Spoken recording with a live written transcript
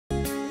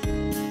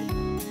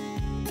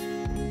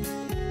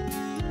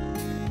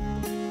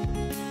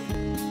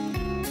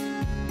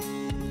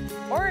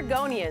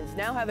Oregonians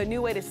now have a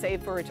new way to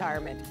save for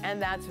retirement,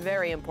 and that's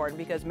very important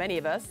because many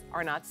of us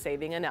are not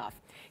saving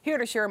enough. Here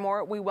to share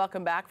more, we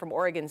welcome back from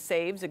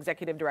OregonSaves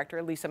Executive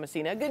Director Lisa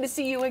Massena. Good to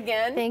see you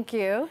again. Thank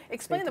you.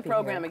 Explain the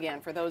program again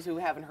for those who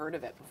haven't heard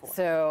of it before.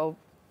 So,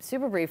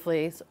 super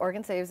briefly,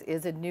 OregonSaves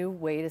is a new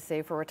way to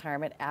save for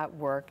retirement at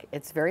work.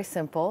 It's very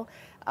simple.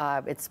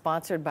 It's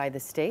sponsored by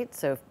the state,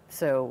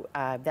 so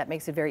that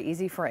makes it very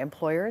easy for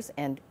employers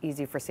and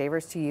easy for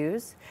savers to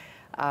use.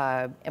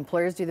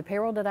 Employers do the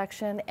payroll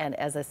deduction, and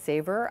as a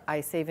saver, I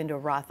save into a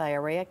Roth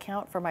IRA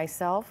account for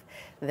myself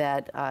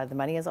that the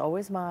money is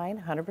always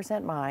mine,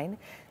 100% mine.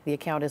 The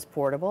account is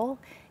portable,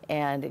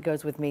 and it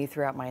goes with me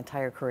throughout my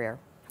entire career.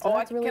 So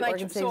that's really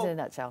OregonSaves in a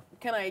nutshell.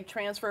 Can I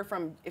transfer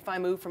from, if I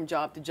move from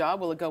job to job,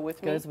 will it go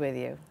with me? Goes with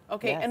you.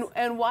 Okay, yes.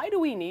 and why do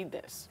we need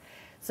this?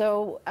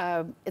 So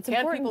it's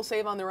important. Can people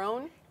save on their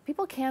own?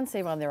 People can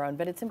save on their own,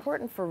 but it's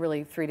important for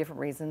really three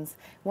different reasons.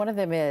 One of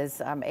them is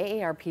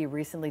AARP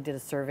recently did a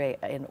survey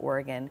in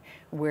Oregon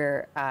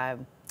where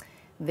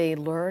they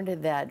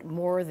learned that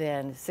more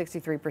than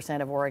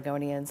 63% of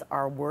Oregonians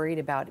are worried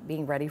about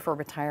being ready for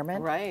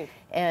retirement. Right.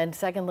 And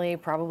secondly,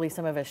 probably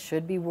some of us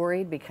should be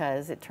worried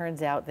because it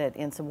turns out that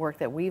in some work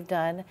that we've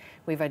done,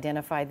 we've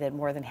identified that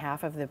more than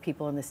half of the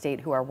people in the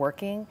state who are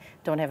working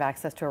don't have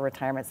access to a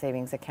retirement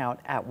savings account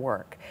at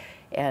work.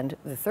 And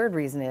the third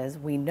reason is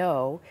we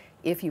know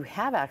if you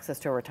have access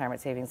to a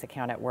retirement savings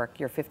account at work,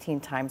 you're 15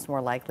 times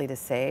more likely to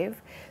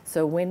save.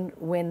 So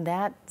when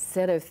that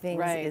set of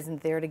things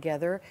isn't there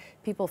together,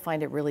 people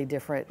find it really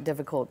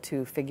difficult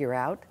to figure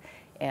out.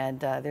 And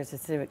there's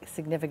a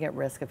significant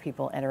risk of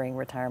people entering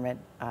retirement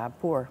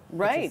poor.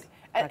 Right.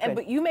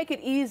 But you make it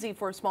easy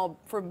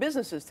for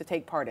businesses to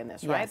take part in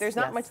this, right? Yes, There's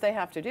not much they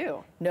have to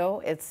do.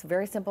 No, it's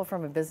very simple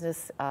from a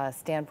business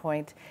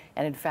standpoint.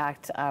 And in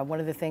fact, one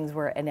of the things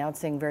we're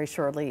announcing very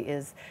shortly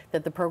is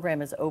that the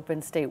program is open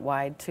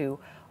statewide to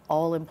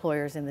all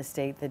employers in the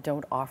state that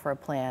don't offer a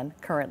plan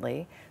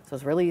currently. So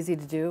it's really easy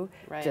to do.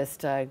 Right.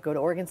 Just go to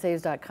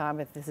OregonSaves.com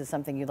if this is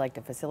something you'd like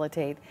to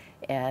facilitate,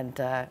 and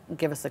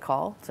give us a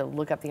call. So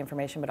look up the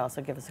information, but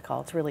also give us a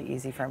call. It's really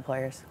easy for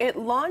employers. It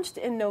launched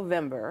in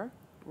November,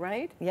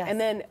 right? Yes. And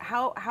then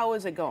how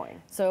is it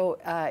going? So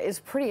it's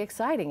pretty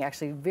exciting,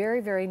 actually, very,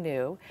 very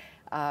new.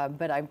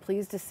 But I'm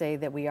pleased to say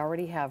that we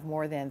already have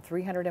more than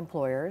 300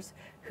 employers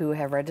who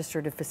have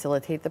registered to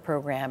facilitate the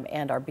program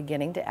and are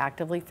beginning to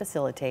actively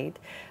facilitate.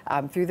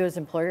 Through those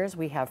employers,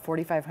 we have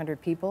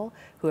 4,500 people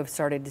who have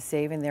started to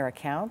save in their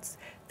accounts.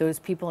 Those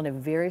people in a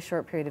very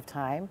short period of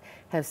time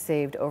have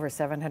saved over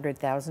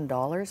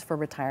 $700,000 for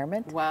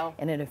retirement. Wow.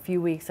 And in a few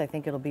weeks, I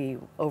think it'll be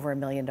over $1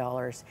 million.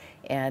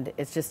 And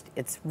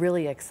it's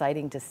really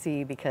exciting to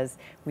see because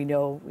we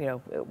know,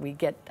 we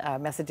get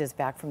messages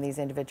back from these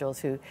individuals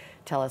who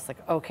tell us like,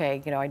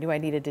 okay, I knew I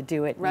needed to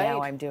do it,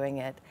 now I'm doing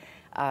it.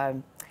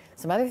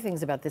 Some other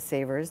things about the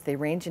savers, they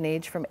range in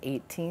age from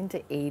 18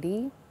 to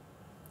 80.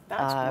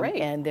 That's great.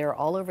 And they're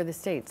all over the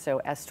state. So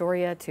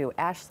Astoria to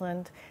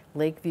Ashland,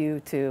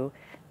 Lakeview to,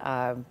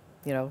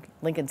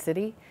 Lincoln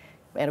City,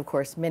 and of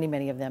course, many,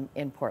 many of them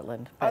in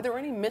Portland. Are there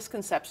any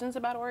misconceptions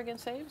about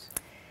OregonSaves?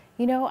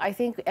 I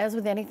think as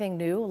with anything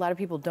new, a lot of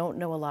people don't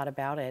know a lot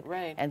about it.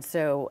 Right. And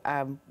so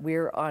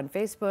we're on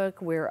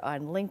Facebook, we're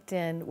on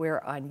LinkedIn, we're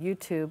on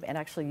YouTube, and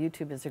actually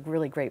YouTube is a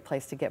really great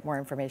place to get more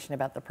information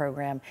about the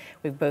program.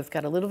 We've both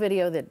got a little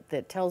video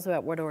that tells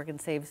about what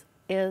OregonSaves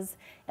is,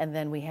 and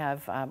then we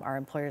have our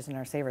employers and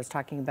our savers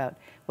talking about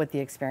what the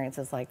experience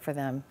is like for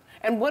them.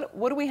 And what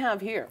do we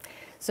have here?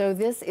 So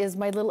this is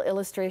my little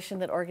illustration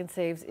that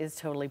OregonSaves is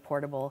totally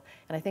portable,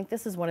 and I think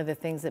this is one of the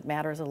things that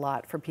matters a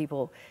lot for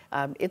people.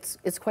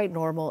 It's quite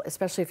normal,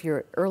 especially if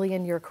you're early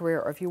in your career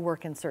or if you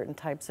work in certain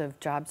types of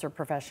jobs or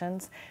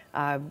professions,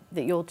 that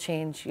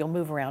you'll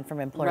move around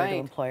from employer to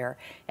employer.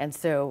 And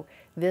so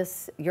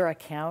your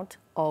account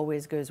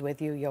always goes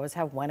with you. You always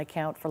have one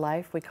account for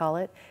life, we call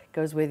it,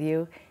 goes with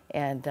you,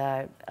 and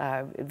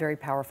very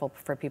powerful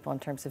for people in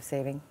terms of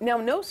saving. Now,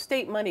 no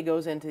state money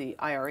goes into the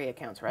IRA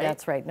accounts, right?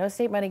 That's right. No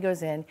state money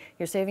goes in.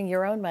 You're saving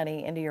your own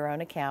money into your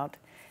own account,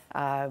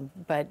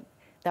 but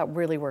that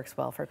really works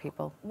well for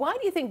people. Why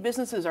do you think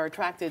businesses are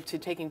attracted to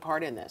taking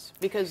part in this?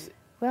 Because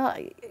well,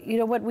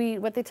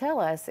 what they tell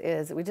us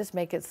is we just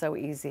make it so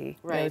easy.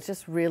 Right. It's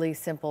just really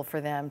simple for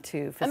them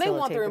to facilitate. And they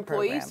want their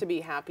employees program. to be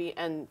happy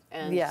and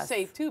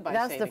safe too by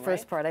That's saving, the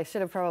first part. I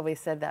should have probably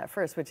said that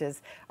first, which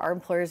is our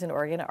employers in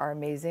Oregon are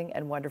amazing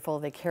and wonderful.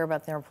 They care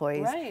about their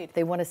employees. Right.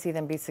 They want to see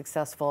them be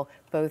successful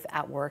both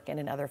at work and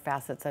in other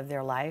facets of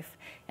their life.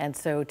 And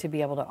so to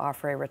be able to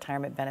offer a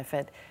retirement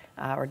benefit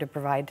or to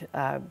provide,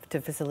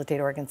 to facilitate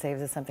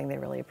OregonSaves is something they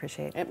really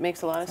appreciate. It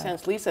makes a lot of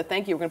sense. Lisa,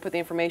 thank you. We're going to put the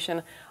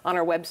information on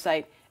our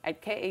website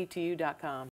at katu.com.